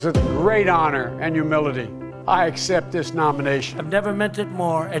It's a great honor and humility. I accept this nomination. I've never meant it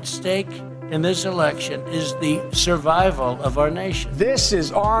more. At stake in this election is the survival of our nation. This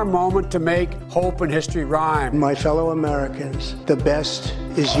is our moment to make hope and history rhyme. My fellow Americans, the best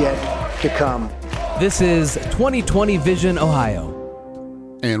is yet to come. This is 2020 Vision Ohio.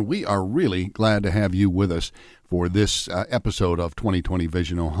 And we are really glad to have you with us for this episode of 2020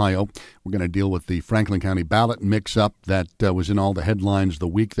 Vision Ohio. We're going to deal with the Franklin County ballot mix-up that was in all the headlines the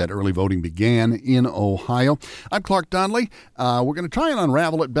week that early voting began in Ohio. I'm Clark Donnelly. We're going to try and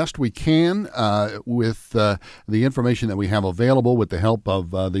unravel it best we can with the information that we have available with the help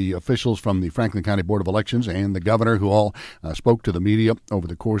of the officials from the Franklin County Board of Elections and the governor, who all spoke to the media over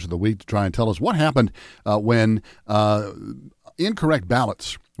the course of the week to try and tell us what happened when incorrect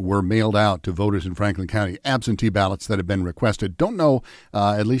ballots were mailed out to voters in Franklin County, absentee ballots that had been requested. Don't know,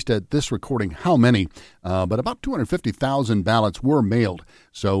 at least at this recording, how many, but about 250,000 ballots were mailed.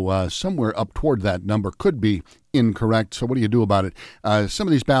 So somewhere up toward that number could be incorrect. So what do you do about it? Some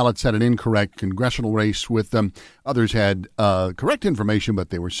of these ballots had an incorrect congressional race with them. Others had correct information, but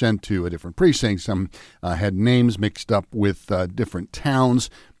they were sent to a different precinct. Some had names mixed up with different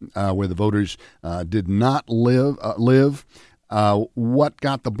towns where the voters did not live. What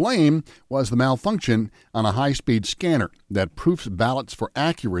got the blame was the malfunction on a high-speed scanner that proofs ballots for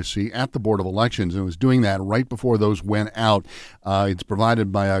accuracy at the Board of Elections, and it was doing that right before those went out. It's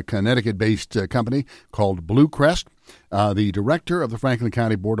provided by a Connecticut-based company called Blue Crest. The director of the Franklin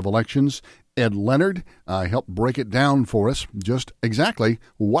County Board of Elections, Ed Leonard, helped break it down for us, just exactly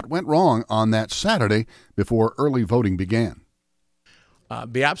what went wrong on that Saturday before early voting began.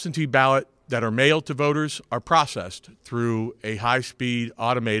 The absentee ballot that are mailed to voters are processed through a high-speed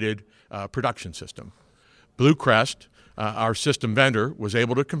automated production system. Blue Crest, our system vendor, was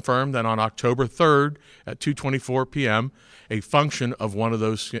able to confirm that on October 3rd at 2:24 p.m., a function of one of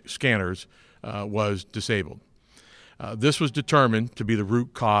those scanners was disabled. This was determined to be the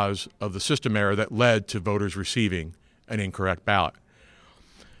root cause of the system error that led to voters receiving an incorrect ballot.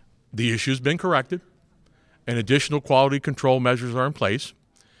 The issue has been corrected, and additional quality control measures are in place.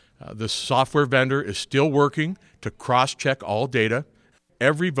 The software vendor is still working to cross-check all data.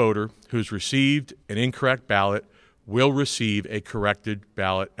 Every voter who's received an incorrect ballot will receive a corrected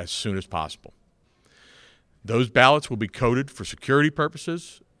ballot as soon as possible. Those ballots will be coded for security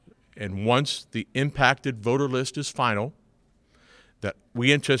purposes, and once the impacted voter list is final, that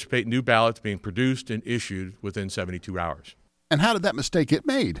we anticipate new ballots being produced and issued within 72 hours. And how did that mistake get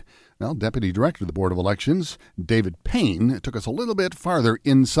made? Well, Deputy Director of the Board of Elections, David Payne, took us a little bit farther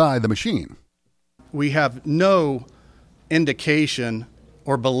inside the machine. We have no indication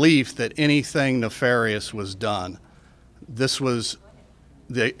or belief that anything nefarious was done. This was,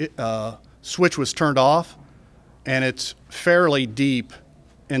 the switch was turned off, and it's fairly deep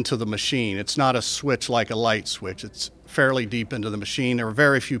into the machine. It's not a switch like a light switch. It's fairly deep into the machine. There are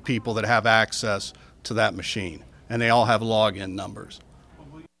very few people that have access to that machine, and they all have login numbers.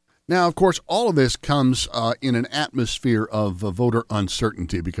 Now, of course, all of this comes in an atmosphere of voter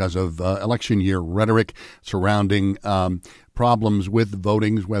uncertainty because of election year rhetoric surrounding problems with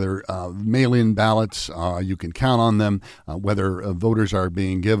voting, whether mail-in ballots, you can count on them, whether voters are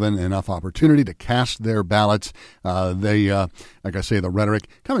being given enough opportunity to cast their ballots. Like I say, the rhetoric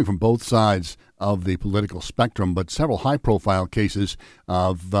coming from both sides of the political spectrum, but several high-profile cases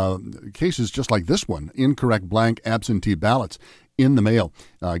of cases just like this one, incorrect blank absentee ballots in the mail,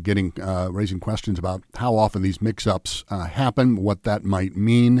 raising questions about how often these mix-ups happen, what that might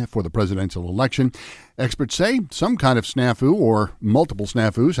mean for the presidential election. Experts say some kind of snafu or multiple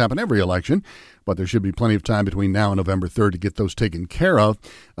snafus happen every election, but there should be plenty of time between now and November 3rd to get those taken care of.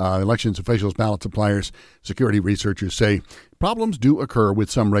 Elections officials, ballot suppliers, security researchers say problems do occur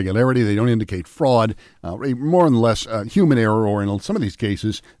with some regularity. They don't indicate fraud, more or less human error, or in some of these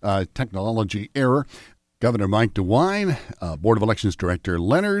cases, technology error. Governor Mike DeWine, Board of Elections Director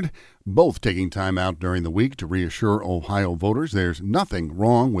Leonard, both taking time out during the week to reassure Ohio voters there's nothing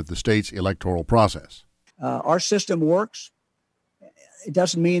wrong with the state's electoral process. Our system works. It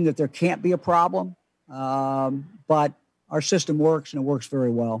doesn't mean that there can't be a problem, but our system works, and it works very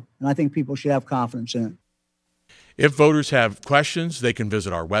well. And I think people should have confidence in it. If voters have questions, they can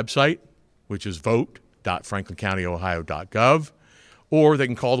visit our website, which is vote.franklincountyohio.gov, or they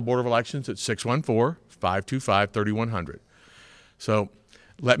can call the Board of Elections at 614-525-3100. So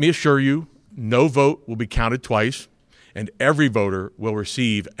let me assure you, no vote will be counted twice, and every voter will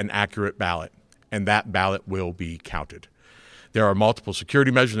receive an accurate ballot, and that ballot will be counted. There are multiple security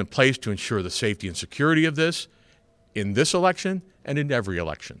measures in place to ensure the safety and security of this in this election and in every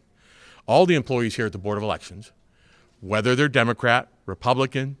election. All the employees here at the Board of Elections whether they're Democrat,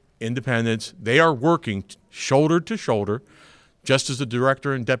 Republican, Independents, they are working shoulder to shoulder. Just as the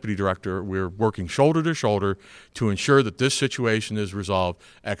director and deputy director, we're working shoulder to shoulder to ensure that this situation is resolved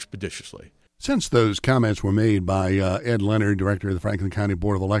expeditiously. Since those comments were made by Ed Leonard, director of the Franklin County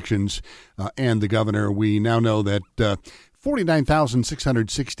Board of Elections, and the governor, we now know that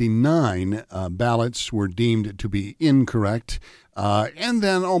 49,669 ballots were deemed to be incorrect. And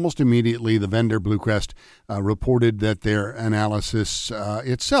then almost immediately, the vendor, Blue Crest, reported that their analysis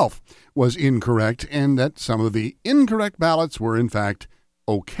itself was incorrect and that some of the incorrect ballots were, in fact,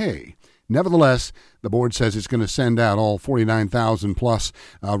 okay. Nevertheless, the board says it's going to send out all 49,000 plus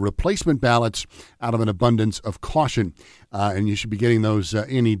replacement ballots out of an abundance of caution. And you should be getting those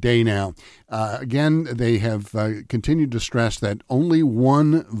any day now. Again, they have continued to stress that only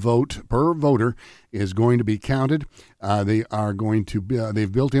one vote per voter is going to be counted. They are going to they've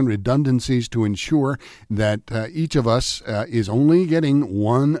built in redundancies to ensure that each of us is only getting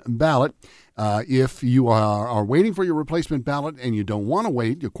one ballot. If you are waiting for your replacement ballot and you don't want to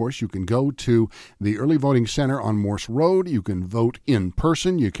wait, of course, you can go to the early voting center on Morse Road. You can vote in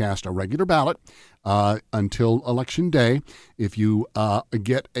person. You cast a regular ballot until Election Day. If you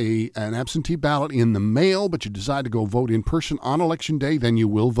get an absentee ballot in the mail, but you decide to go vote in person on Election Day, then you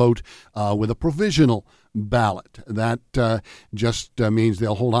will vote with a provisional ballot. That just means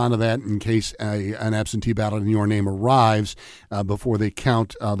they'll hold on to that in case an absentee ballot in your name arrives before they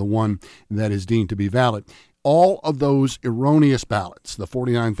count the one that is deemed to be valid. All of those erroneous ballots, the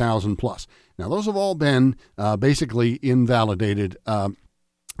 49,000 plus, now those have all been basically invalidated.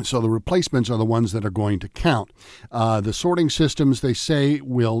 So the replacements are the ones that are going to count. The sorting systems, they say,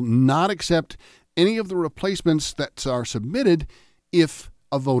 will not accept any of the replacements that are submitted if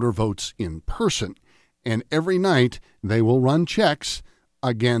a voter votes in person. And every night they will run checks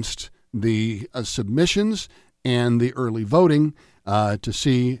against the submissions and the early voting to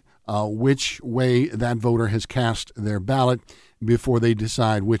see which way that voter has cast their ballot before they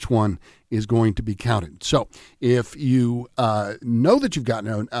decide which one is going to be counted. So if you know that you've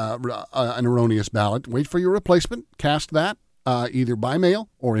gotten an erroneous ballot, wait for your replacement, cast that either by mail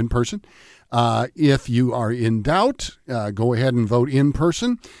or in person. If you are in doubt, go ahead and vote in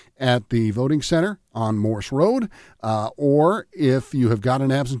person at the voting center on Morse Road. Or if you have got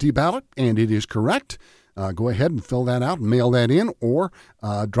an absentee ballot and it is correct, go ahead and fill that out and mail that in, or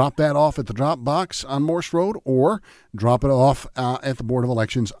drop that off at the drop box on Morse Road, or drop it off at the Board of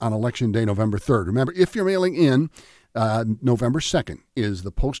Elections on Election Day, November 3rd. Remember, if you're mailing in, November 2nd is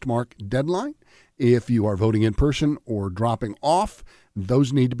the postmark deadline. If you are voting in person or dropping off,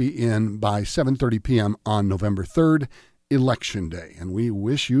 those need to be in by 7:30 p.m. on November 3rd, Election Day. And we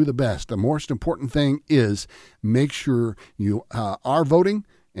wish you the best. The most important thing is make sure you are voting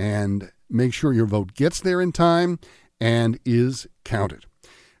and make sure your vote gets there in time and is counted.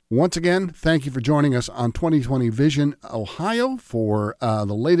 Once again, thank you for joining us on 2020 Vision Ohio for the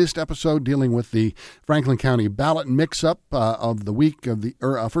latest episode dealing with the Franklin County ballot mix-up of the week of the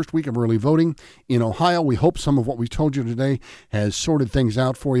first week of early voting in Ohio. We hope some of what we told you today has sorted things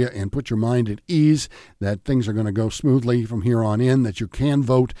out for you and put your mind at ease that things are going to go smoothly from here on in, that you can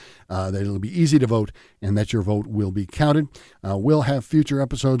vote, that it'll be easy to vote, and that your vote will be counted. We'll have future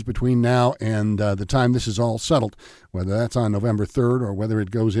episodes between now and the time this is all settled, whether that's on November 3rd or whether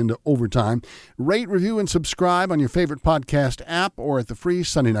it goes into overtime. Rate, review, and subscribe on your favorite podcast app or at the free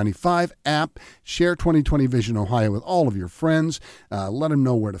Sunday 95 app. Share 2020 Vision Ohio with all of your friends. Let them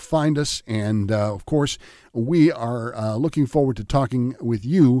know where to find us. And, of course, we are looking forward to talking with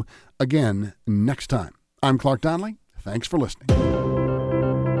you again next time. I'm Clark Donnelly. Thanks for listening.